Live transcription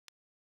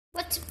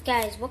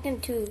Guys, welcome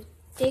to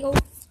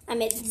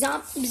I'm at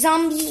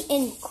Zombie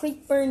and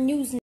Creeper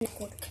News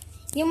Network.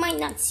 You might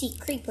not see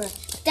Creeper,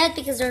 but that's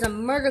because there's a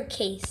murder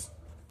case.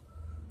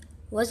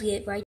 Let's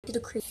get right to the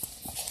Creeper.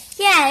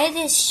 Yeah, it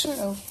is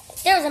true.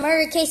 There was a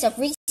murder case of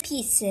Reese's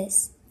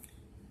Pieces.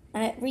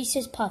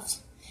 Reese's Puffs.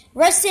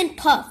 Reese's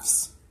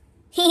Puffs.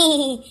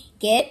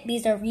 Get?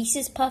 These are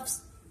Reese's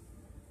Puffs.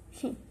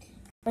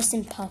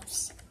 Reese's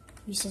Puffs.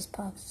 Reese's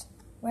Puffs.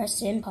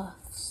 Reese's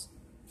Puffs.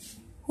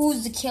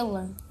 Who's the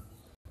killer?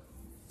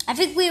 I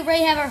think we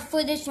already have our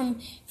footage from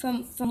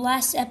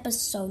last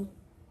episode.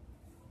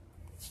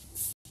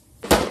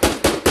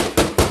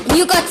 And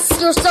you got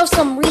yourself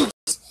some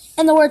Reese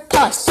and the word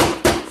Puffs.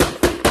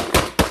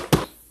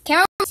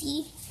 Can I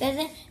see?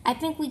 I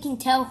think we can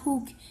tell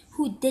who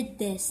did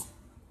this.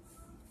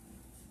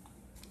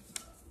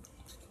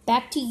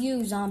 Back to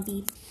you,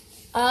 Zombie.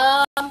 I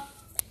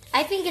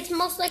think it's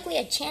most likely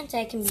a chance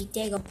I can be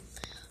Dago.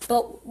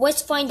 But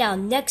let's find out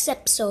next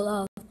episode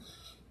of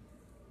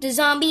the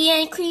Zombie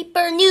and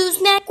Creeper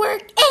News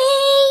Network.